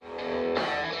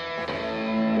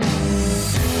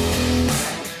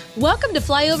Welcome to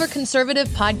Flyover Conservative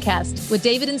Podcast with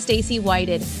David and Stacy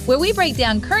Whited, where we break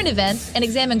down current events and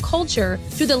examine culture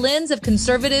through the lens of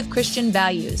conservative Christian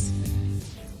values.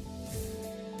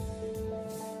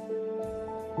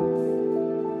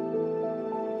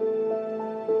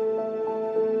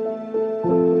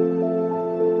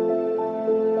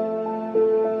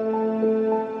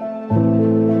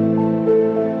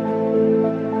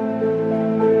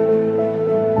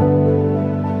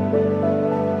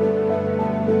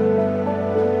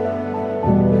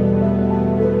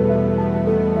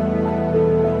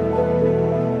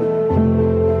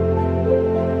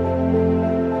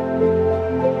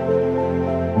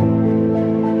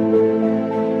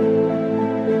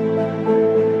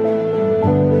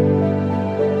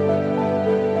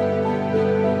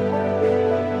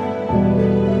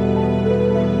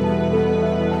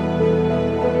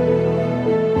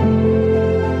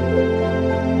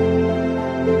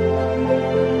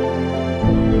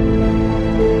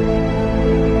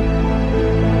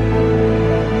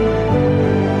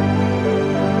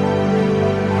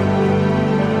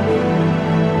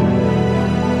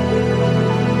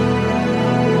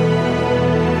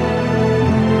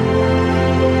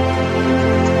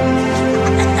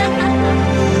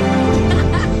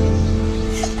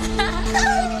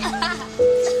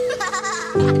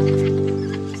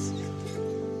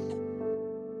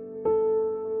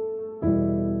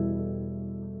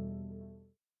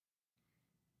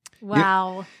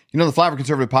 Wow. You know, the Flyover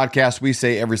Conservative Podcast, we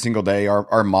say every single day,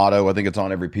 our motto, I think it's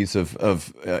on every piece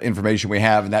of information we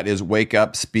have, and that is wake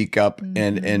up, speak up,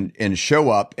 and show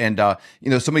up. And, you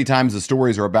know, so many times the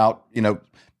stories are about, you know,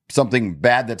 something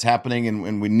bad that's happening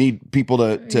and we need people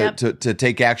to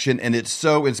take action. And it's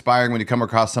so inspiring when you come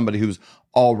across somebody who's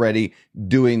already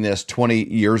doing this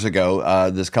 20 years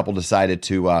ago. This couple decided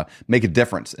to make a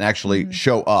difference and actually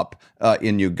show up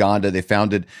in Uganda. They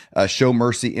founded Show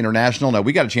Mercy International. Now,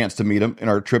 we got a chance to meet them in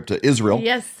our trip to Israel.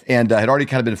 Yes. And had already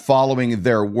kind of been following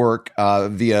their work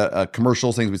via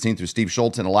commercials, things we've seen through Steve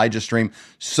Schultz and Elijah Stream.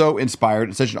 So inspired.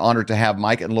 It's such an honor to have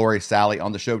Mike and Lori Salley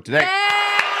on the show today.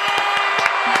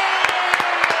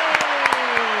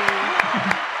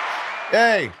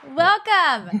 Hey.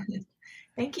 Welcome.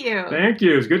 Thank you. Thank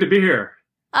you. It's good to be here.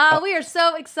 We are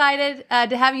so excited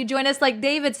to have you join us. Like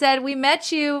David said, we met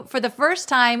you for the first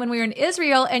time when we were in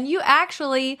Israel, and you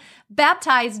actually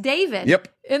baptized David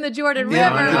in the Jordan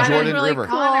River. The Jordan really River.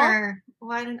 Cool.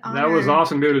 What an honor. That was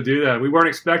awesome to be able to do that. We weren't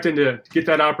expecting to get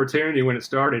that opportunity when it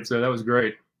started, so that was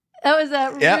great. That was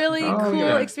a really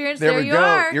cool experience. There we you go.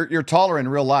 are. You're taller in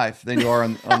real life than you are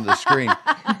on the screen.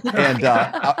 And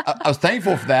I was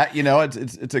thankful for that. You know,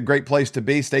 it's a great place to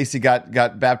be. Stacy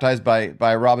got baptized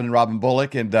by Robin and Robin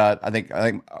Bullock, and I think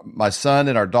my son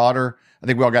and our daughter, I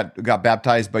think we all got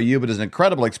baptized by you. But it's an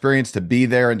incredible experience to be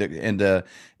there and to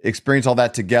experience all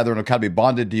that together, and it'll kind of be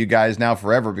bonded to you guys now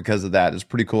forever because of that. It's a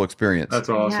pretty cool experience. That's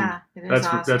awesome. Yeah,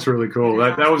 awesome. That's really cool.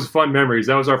 That was fun memories.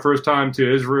 That was our first time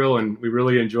to Israel, and we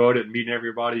really enjoyed it, meeting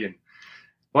everybody and a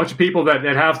bunch of people that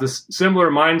have the similar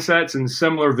mindsets and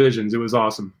similar visions. It was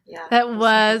awesome. Yeah,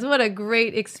 what a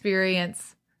great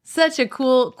experience. Such a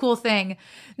cool thing.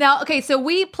 Now, okay, so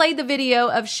we played the video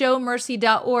of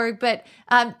showmercy.org, but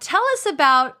tell us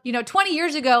about, 20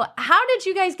 years ago, how did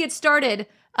you guys get started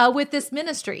with this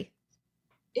ministry?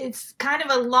 It's kind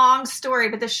of a long story,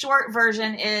 but the short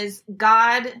version is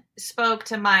God spoke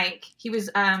to Mike. He was,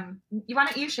 why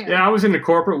don't you share? Yeah, I was in the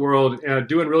corporate world,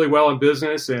 doing really well in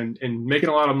business and making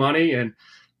a lot of money. And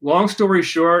long story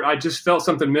short, I just felt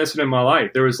something missing in my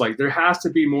life. There has to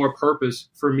be more purpose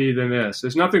for me than this.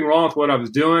 There's nothing wrong with what I was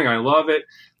doing. I love it.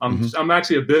 I'm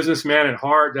actually a businessman at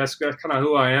heart. That's kind of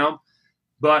who I am.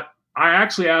 But I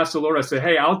actually asked the Lord, I said,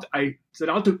 hey, I'll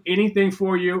do anything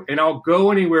for you and I'll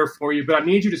go anywhere for you, but I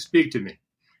need you to speak to me.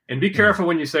 And be careful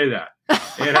when you say that.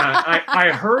 And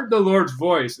I heard the Lord's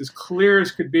voice as clear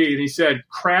as could be. And he said,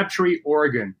 Crabtree,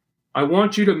 Oregon. I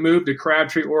want you to move to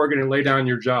Crabtree, Oregon and lay down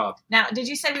your job. Now, did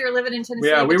you say we were living in Tennessee?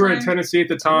 Yeah, we were in Tennessee at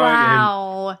the time.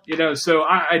 Wow. And, so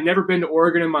I'd never been to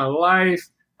Oregon in my life.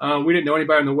 We didn't know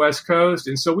anybody on the West Coast.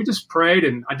 And so we just prayed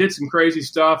and I did some crazy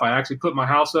stuff. I actually put my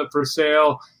house up for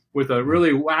sale with a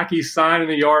really wacky sign in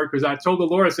the yard because I told the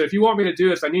Lord, I said, if you want me to do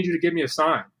this, I need you to give me a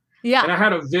sign. Yeah. And I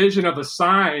had a vision of a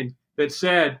sign that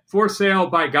said, for sale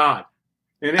by God.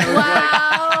 And it was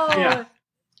yeah.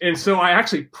 And so I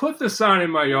actually put the sign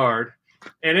in my yard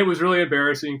and it was really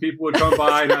embarrassing. People would come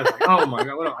by and I was like, oh my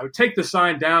God. I would take the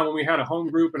sign down when we had a home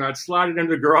group and I'd slide it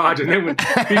into the garage. And then when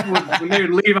they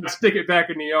would leave, I'd stick it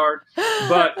back in the yard.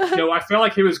 But, I felt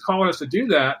like he was calling us to do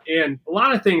that. And a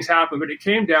lot of things happened, but it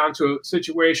came down to a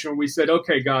situation where we said,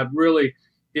 okay, God, really,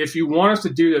 if you want us to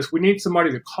do this, we need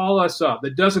somebody to call us up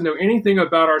that doesn't know anything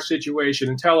about our situation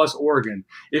and tell us Oregon.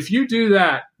 If you do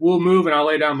that, we'll move and I'll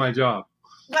lay down my job.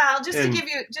 Well, just to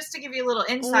give you a little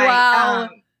insight, Wow.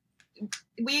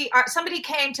 Somebody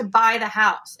came to buy the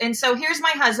house. And so here's my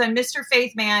husband, Mr.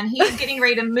 Faith Man. He is getting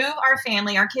ready to move our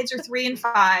family. Our kids are 3 and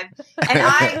 5. And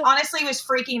I honestly was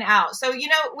freaking out. So,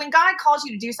 when God calls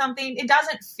you to do something, it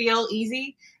doesn't feel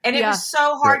easy. And it was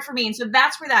so hard for me. And so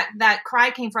that's where that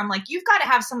cry came from. Like, you've got to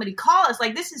have somebody call us.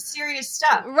 Like, this is serious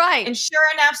stuff. Right. And sure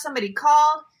enough, somebody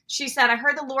called. She said, I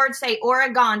heard the Lord say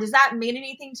Oregon. Does that mean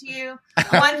anything to you?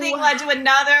 One thing led to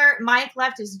another. Mike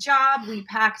left his job. We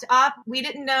packed up. We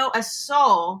didn't know a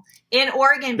soul in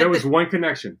Oregon. But there was one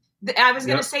connection. I was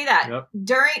going to say that.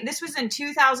 Yep. This was in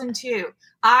 2002.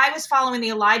 I was following the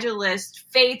Elijah list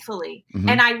faithfully. Mm-hmm.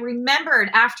 And I remembered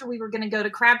after we were going to go to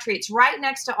Crabtree, it's right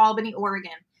next to Albany,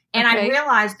 Oregon. And I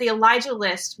realized the Elijah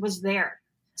list was there.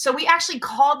 So we actually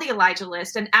called the Elijah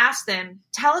list and asked them,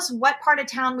 tell us what part of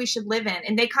town we should live in.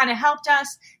 And they kind of helped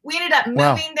us. We ended up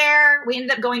moving there. We ended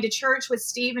up going to church with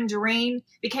Steve and Doreen,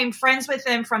 became friends with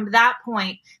them from that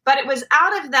point. But it was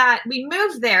out of that, we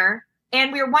moved there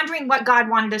and we were wondering what God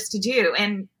wanted us to do.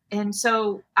 And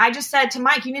so I just said to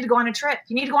Mike, you need to go on a trip.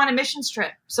 You need to go on a missions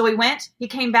trip. So we went, he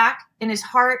came back and his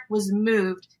heart was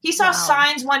moved. He saw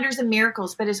signs, wonders, and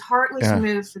miracles, but his heart was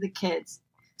moved for the kids.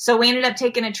 So we ended up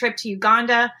taking a trip to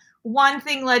Uganda. One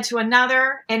thing led to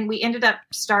another, and we ended up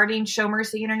starting Show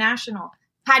Mercy International.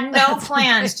 Had no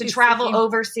plans to travel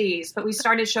overseas, but we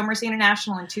started Show Mercy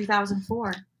International in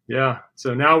 2004. Yeah.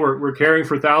 So now we're caring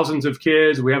for thousands of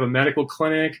kids. We have a medical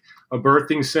clinic, a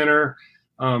birthing center,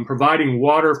 providing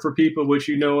water for people, which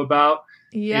you know about.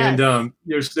 Yes. And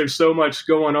there's so much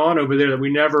going on over there that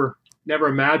we never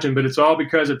imagined, but it's all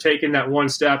because of taking that one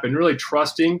step and really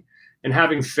trusting and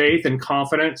having faith and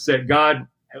confidence that God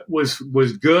was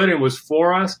good and was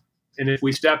for us. And if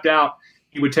we stepped out,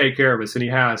 he would take care of us. And he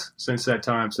has since that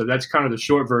time. So that's kind of the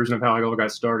short version of how I all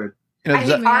got started.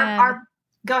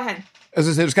 Go ahead. As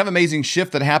I said, it's kind of an amazing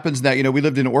shift that happens now. We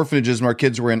lived in orphanages when our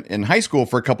kids were in high school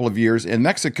for a couple of years in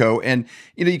Mexico. And,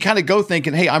 you kind of go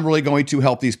thinking, hey, I'm really going to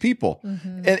help these people.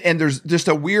 Mm-hmm. And there's just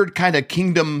a weird kind of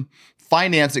kingdom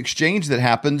finance exchange that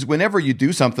happens whenever you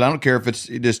do something. I don't care if it's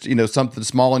just, something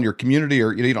small in your community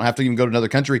or, you don't have to even go to another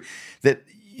country, that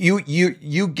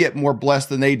you get more blessed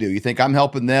than they do. You think I'm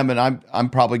helping them and I'm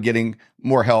probably getting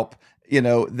more help,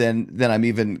 than I'm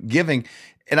even giving.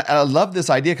 And I love this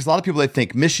idea because a lot of people, they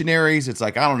think missionaries. It's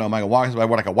like, I don't know, am I going to walk? I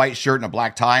wear like a white shirt and a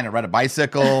black tie and I ride a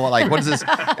bicycle? Like, what is this?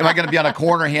 Am I going to be on a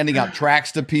corner handing out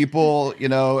tracts to people?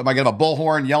 Am I going to have a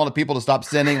bullhorn yelling at people to stop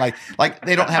sinning? Like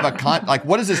they don't have like,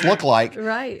 what does this look like?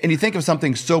 Right. And you think of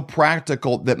something so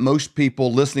practical that most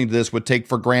people listening to this would take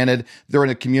for granted. They're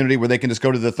in a community where they can just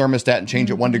go to the thermostat and change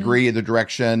it 1 degree in the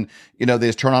direction. They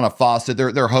just turn on a faucet.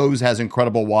 Their hose has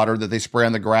incredible water that they spray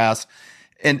on the grass.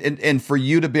 And for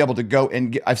you to be able to go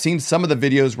and I've seen some of the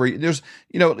videos where there's,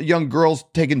 young girls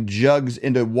taking jugs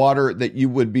into water that you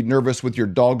would be nervous with your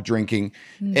dog drinking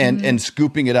and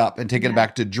scooping it up and taking it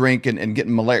back to drink and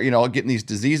getting malaria, getting these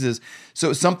diseases.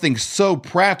 So something so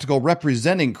practical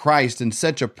representing Christ in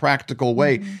such a practical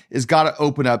way is got to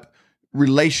open up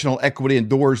relational equity and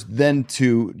doors then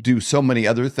to do so many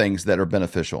other things that are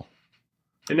beneficial.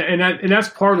 And that's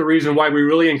part of the reason why we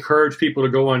really encourage people to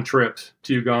go on trips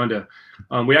to Uganda.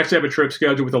 We actually have a trip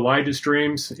scheduled with Elijah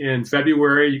Streams in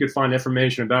February. You can find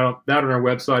information about that on our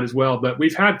website as well. But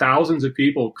we've had thousands of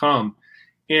people come.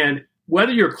 And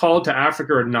whether you're called to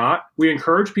Africa or not, we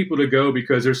encourage people to go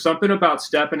because there's something about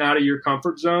stepping out of your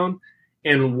comfort zone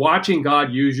and watching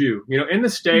God use you. In the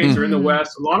States or in the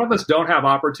West, a lot of us don't have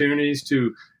opportunities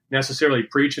to necessarily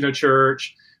preach in a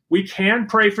church. We can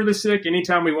pray for the sick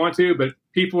anytime we want to, but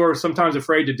people are sometimes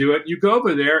afraid to do it. You go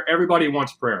over there, everybody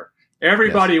wants prayer.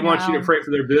 Everybody wants you to pray for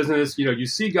their business. You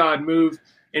see God move.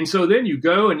 And so then you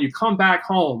go and you come back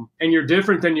home and you're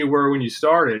different than you were when you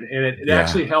started. And it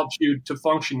actually helps you to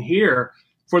function here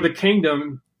for the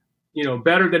kingdom,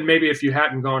 better than maybe if you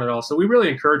hadn't gone at all. So we really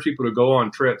encourage people to go on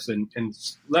trips and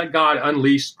let God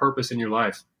unleash purpose in your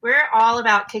life. We're all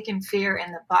about kicking fear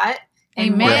in the butt.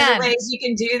 And one of the ways you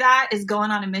can do that is going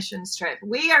on a missions trip.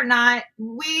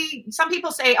 Some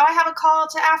people say, I have a call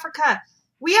to Africa.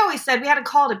 We always said we had a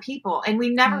call to people, and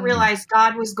we never realized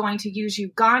God was going to use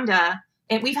Uganda.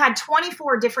 And we've had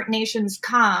 24 different nations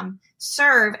come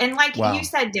serve. And like you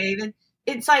said, David,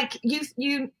 it's like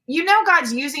you know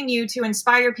God's using you to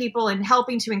inspire people and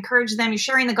helping to encourage them. You're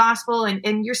sharing the gospel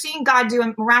and you're seeing God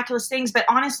doing miraculous things. But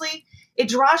honestly, it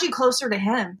draws you closer to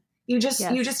him. You just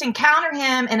encounter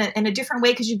him in a different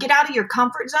way because you get out of your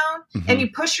comfort zone and you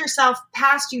push yourself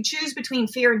past. You choose between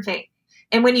fear and faith.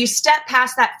 And when you step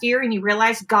past that fear and you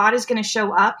realize God is going to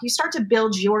show up, you start to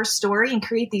build your story and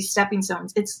create these stepping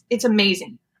stones. It's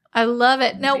amazing. I love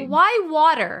it. Now, why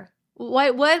water?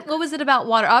 What was it about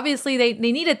water? Obviously, they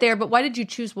need it there, but why did you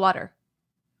choose water?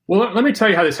 Well, let me tell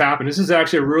you how this happened. This is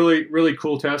actually a really, really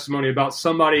cool testimony about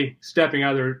somebody stepping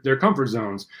out of their comfort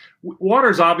zones. Water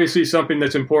is obviously something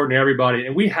that's important to everybody,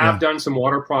 and we have done some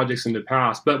water projects in the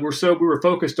past, but we were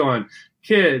focused on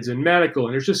kids and medical,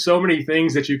 and there's just so many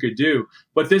things that you could do.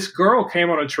 But this girl came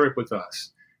on a trip with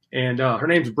us, and her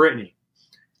name's Brittany.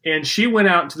 And she went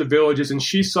out into the villages and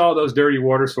she saw those dirty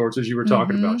water sources you were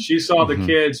talking about. She saw the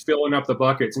kids filling up the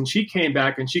buckets, and she came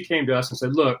back and she came to us and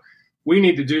said, look, we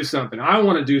need to do something. I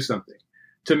want to do something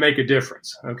to make a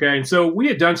difference. Okay. And so we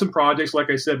had done some projects, like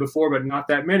I said before, but not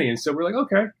that many. And so we're like,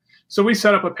 okay. So we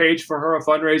set up a page for her, a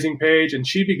fundraising page, and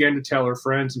she began to tell her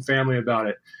friends and family about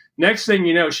it. Next thing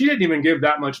you know, she didn't even give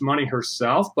that much money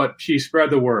herself, but she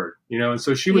spread the word, and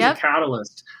so she was a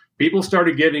catalyst. People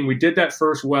started giving. We did that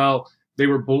first well. They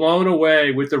were blown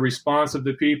away with the response of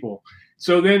the people.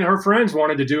 So then her friends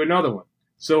wanted to do another one.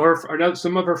 So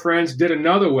some of her friends did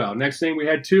another well. Next thing, we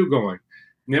had 2 going.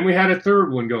 And then we had a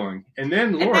 3rd one going. And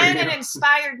then it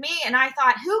inspired me. And I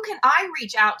thought, who can I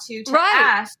reach out to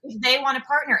ask if they want to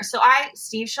partner? So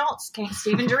Steve Schultz,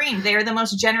 Steve and Doreen, they're the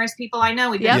most generous people I know.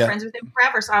 We've been friends with them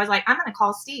forever. So I was like, I'm going to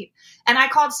call Steve. And I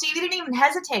called Steve. He didn't even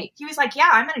hesitate. He was like, yeah,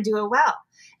 I'm going to do a well.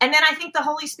 And then I think the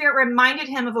Holy Spirit reminded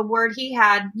him of a word he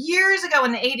had years ago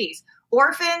in the 80s,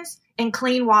 orphans and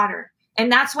clean water.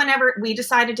 And that's whenever we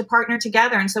decided to partner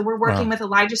together. And so we're working with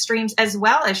Elijah Streams as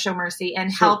well as Show Mercy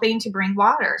and helping to bring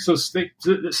water. So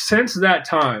since that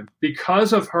time,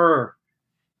 because of her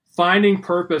finding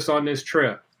purpose on this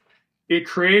trip, it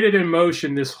created in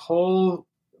motion this whole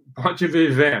bunch of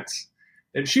events.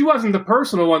 And she wasn't the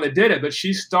personal one that did it, but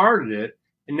she started it.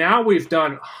 And now we've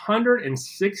done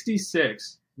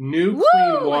 166 new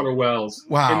clean water wells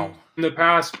in the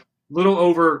past little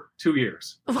over 2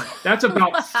 years. That's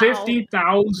about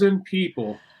 50,000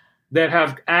 people that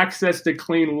have access to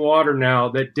clean water now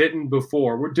that didn't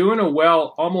before. We're doing a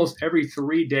well almost every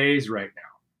 3 days right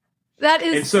now. That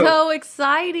is so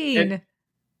exciting.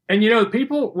 And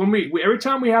people, when we every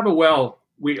time we have a well,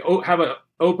 we have an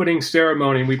opening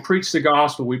ceremony and we preach the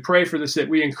gospel. We pray for the sick.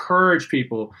 We encourage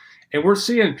people. And we're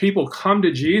seeing people come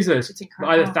to Jesus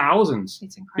by the thousands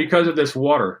because of this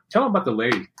water. Tell them about the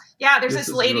lady. Yeah, there's this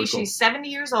lady. Really cool. She's 70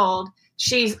 years old.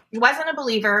 She wasn't a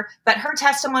believer, but her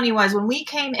testimony was when we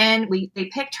came in, they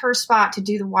picked her spot to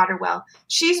do the water well.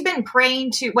 She's been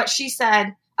praying to what she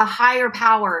said, a higher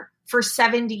power for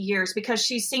 70 years because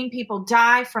she's seen people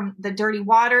die from the dirty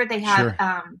water. They have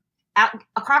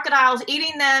crocodiles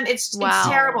eating them. It's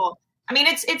terrible. I mean,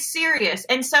 it's serious.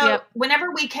 And so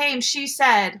whenever we came, she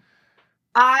said,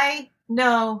 I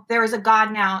know there is a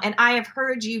God now, and I have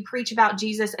heard you preach about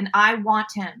Jesus, and I want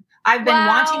him. I've been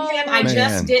wanting him. I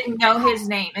just didn't know his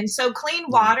name. And so clean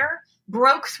water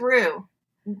broke through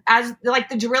as like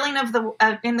the drilling of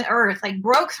in the earth, like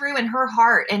broke through in her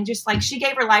heart. And just like she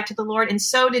gave her life to the Lord. And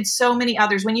so did so many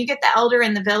others. When you get the elder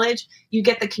in the village, you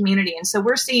get the community. And so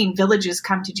we're seeing villages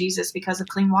come to Jesus because of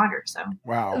clean water. So,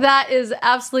 wow. That is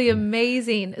absolutely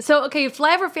amazing. So, okay,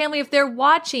 Flyover family, if they're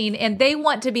watching and they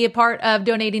want to be a part of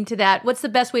donating to that, what's the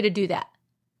best way to do that?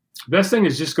 Best thing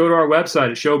is just go to our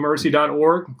website at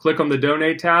showmercy.org, click on the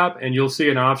donate tab, and you'll see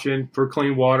an option for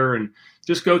clean water. And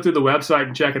just go through the website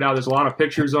and check it out. There's a lot of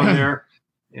pictures on there.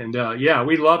 And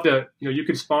we'd love to, you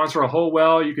could sponsor a whole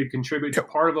well. You could contribute to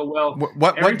part of a well.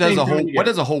 What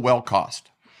does a whole well cost?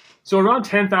 So around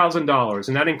 $10,000.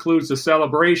 And that includes the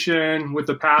celebration with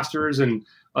the pastors and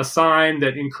a sign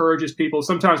that encourages people.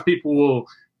 Sometimes people will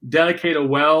dedicate a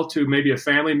well to maybe a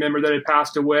family member that had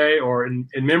passed away, or in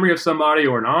memory of somebody,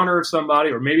 or in honor of somebody,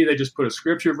 or maybe they just put a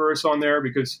scripture verse on there,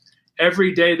 because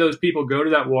every day those people go to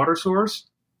that water source,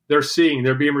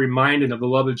 they're being reminded of the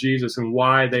love of Jesus and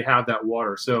why they have that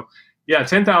water. So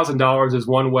 $10,000 is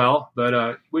one well,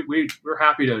 but we're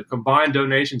happy to combine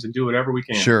donations and do whatever we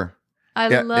can. Sure. I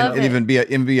love it. And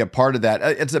even be a part of that.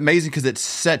 It's amazing because it's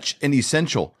such an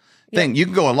essential thing. You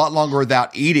can go a lot longer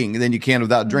without eating than you can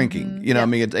without drinking. You know what I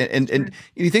mean? And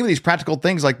you think of these practical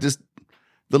things like just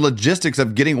the logistics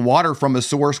of getting water from a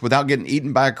source without getting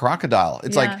eaten by a crocodile.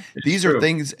 It's like, these are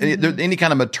things, there's any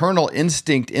kind of maternal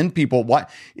instinct in people. Why,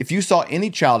 if you saw any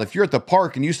child, if you're at the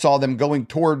park and you saw them going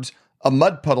towards a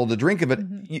mud puddle to drink of it,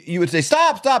 you would say,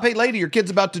 stop, hey lady, your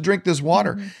kid's about to drink this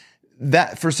water.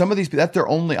 That for some of these, that's their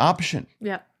only option.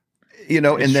 Yeah.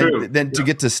 Then to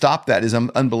get to stop that is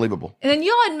unbelievable. And then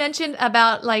you all had mentioned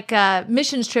about like a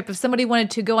missions trip. If somebody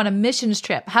wanted to go on a missions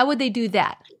trip, how would they do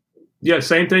that? Yeah,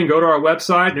 same thing. Go to our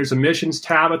website. There's a missions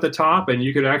tab at the top, and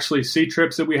you could actually see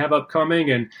trips that we have upcoming.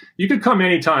 And you could come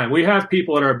anytime. We have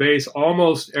people at our base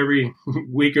almost every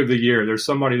week of the year. There's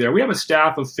somebody there. We have a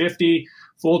staff of 50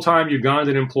 full-time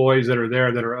Ugandan employees that are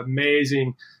there that are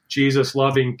amazing,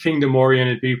 Jesus-loving,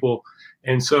 kingdom-oriented people.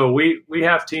 And so we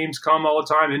have teams come all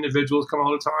the time, individuals come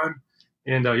all the time.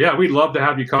 And we'd love to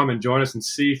have you come and join us and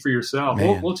see for yourself.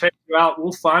 We'll take you out.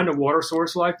 We'll find a water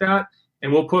source like that,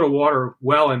 and we'll put a water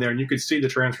well in there, and you can see the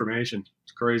transformation.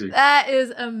 It's crazy. That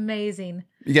is amazing.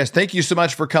 You guys, thank you so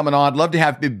much for coming on. Love to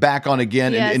have you back on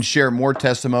again and share more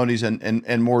testimonies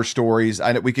and more stories.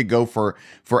 I know we could go for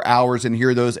hours and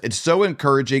hear those. It's so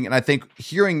encouraging. And I think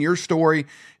hearing your story,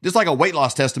 just like a weight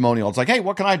loss testimonial, it's like, hey,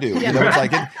 what can I do? Yeah. You know, it's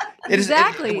like,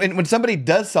 Exactly. When somebody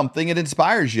does something, it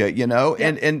inspires you, you know,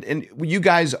 and you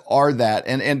guys are that.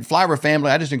 And Flyover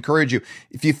family, I just encourage you,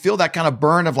 if you feel that kind of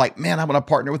burn of like, man, I want to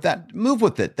partner with that, move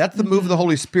with it. That's the move of the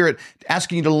Holy Spirit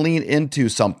asking you to lean into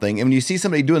something. And when you see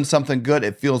somebody doing something good,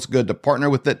 it feels good to partner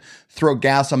with it, throw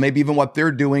gas on maybe even what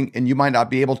they're doing. And you might not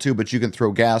be able to, but you can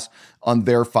throw gas on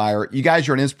their fire. You guys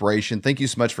are an inspiration. Thank you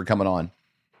so much for coming on.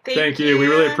 Thank you. We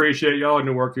really appreciate y'all and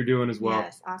the work you're doing as well.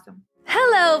 Yes, awesome.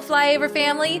 Hello, Flyover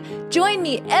family. Join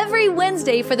me every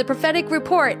Wednesday for the Prophetic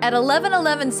Report at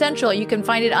 11:11 Central. You can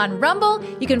find it on Rumble.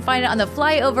 You can find it on the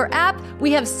Flyover app.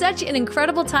 We have such an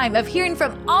incredible time of hearing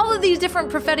from all of these different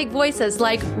prophetic voices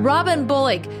like Robin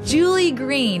Bullock, Julie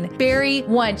Green, Barry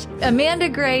Wunsch, Amanda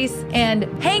Grace, and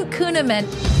Hank Kuhneman.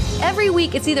 Every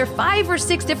week, it's either 5 or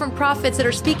 6 different prophets that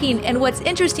are speaking, and what's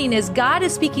interesting is God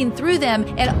is speaking through them,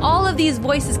 and all of these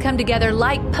voices come together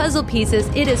like puzzle pieces.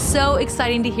 It is so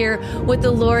exciting to hear what the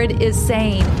Lord is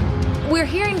saying. We're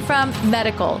hearing from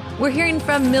medical. We're hearing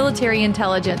from military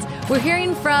intelligence. We're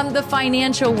hearing from the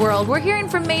financial world. We're hearing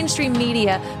from mainstream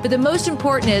media. But the most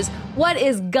important is, what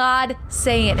is God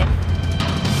saying?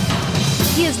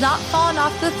 He has not fallen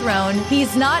off the throne.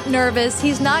 He's not nervous.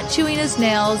 He's not chewing his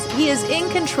nails. He is in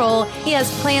control. He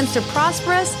has plans to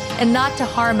prosper us and not to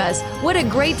harm us. What a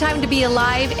great time to be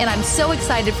alive, and I'm so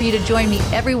excited for you to join me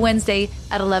every Wednesday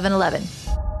at 11:11.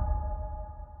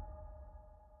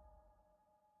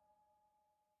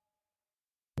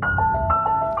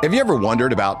 Have you ever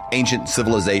wondered about ancient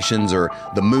civilizations or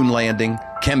the moon landing,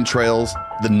 chemtrails,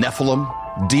 the Nephilim,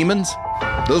 demons?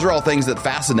 Those are all things that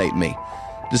fascinate me.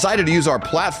 Decided to use our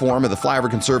platform of the Flyover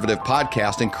Conservative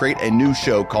podcast and create a new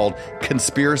show called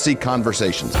Conspiracy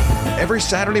Conversations. Every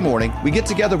Saturday morning, we get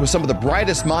together with some of the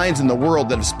brightest minds in the world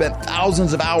that have spent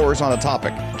thousands of hours on a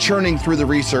topic, churning through the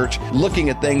research, looking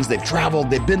at things. They've traveled,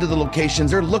 they've been to the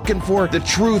locations, they're looking for the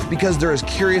truth because they're as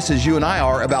curious as you and I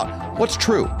are about what's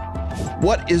true.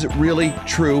 What is really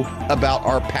true about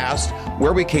our past,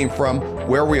 where we came from,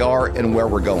 where we are, and where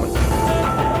we're going?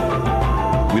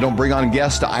 We don't bring on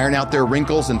guests to iron out their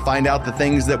wrinkles and find out the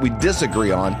things that we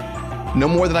disagree on. No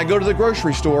more than I go to the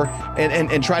grocery store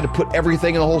and try to put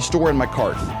everything in the whole store in my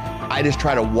cart. I just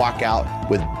try to walk out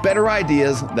with better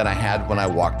ideas than I had when I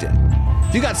walked in.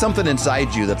 If you got something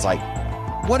inside you that's like,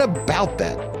 what about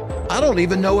that? I don't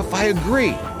even know if I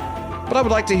agree, but I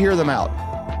would like to hear them out.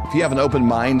 If you have an open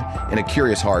mind and a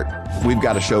curious heart, we've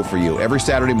got a show for you every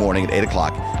Saturday morning at 8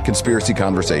 o'clock,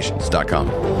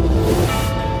 conspiracyconversations.com.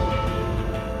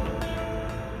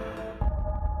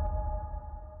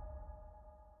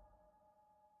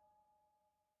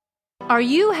 Are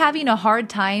you having a hard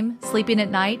time sleeping at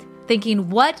night, thinking,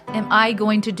 what am I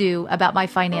going to do about my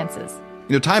finances?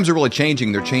 You know, times are really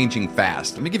changing. They're changing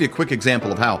fast. Let me give you a quick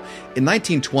example of how. In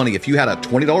 1920, if you had a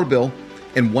 $20 bill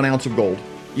and 1 ounce of gold,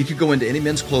 you could go into any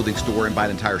men's clothing store and buy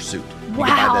an entire suit. You could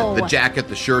buy the jacket,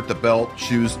 the shirt, the belt,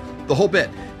 shoes, the whole bit.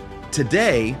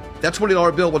 Today, that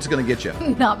 $20 bill, what's it going to get you?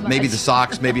 Not much. Maybe the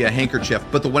socks, maybe a handkerchief,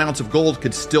 but the 1 ounce of gold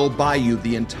could still buy you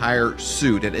the entire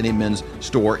suit at any men's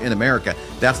store in America.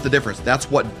 That's the difference.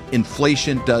 That's what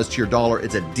inflation does to your dollar.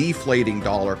 It's a deflating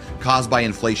dollar caused by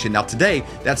inflation. Now today,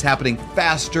 that's happening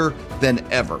faster than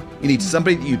ever. You need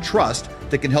somebody that you trust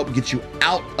that can help get you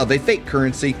out of a fake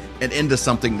currency and into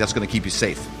something that's going to keep you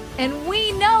safe. And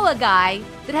we know a guy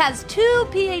that has 2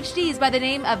 PhDs by the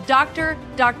name of Dr.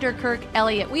 Kirk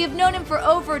Elliott. We have known him for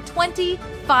over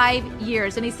 25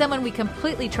 years, and he's someone we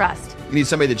completely trust. You need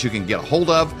somebody that you can get a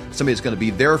hold of, somebody that's going to be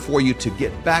there for you to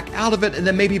get back out of it, and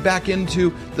then maybe back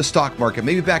into the stock market,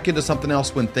 maybe back into something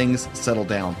else when things settle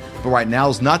down. But right now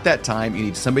is not that time. You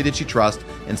need somebody that you trust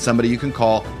and somebody you can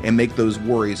call and make those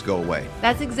worries go away.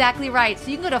 That's exactly right.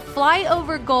 So you can go to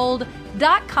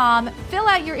flyovergold.com, fill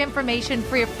out your information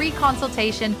for your free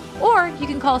consultation, or you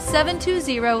can call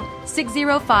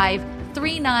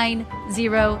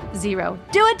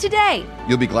 720-605-3900. Do it today.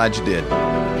 You'll be glad you did.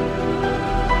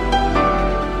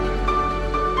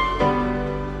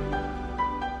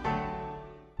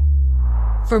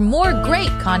 For more great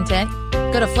content,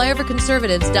 go to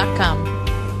flyoverconservatives.com.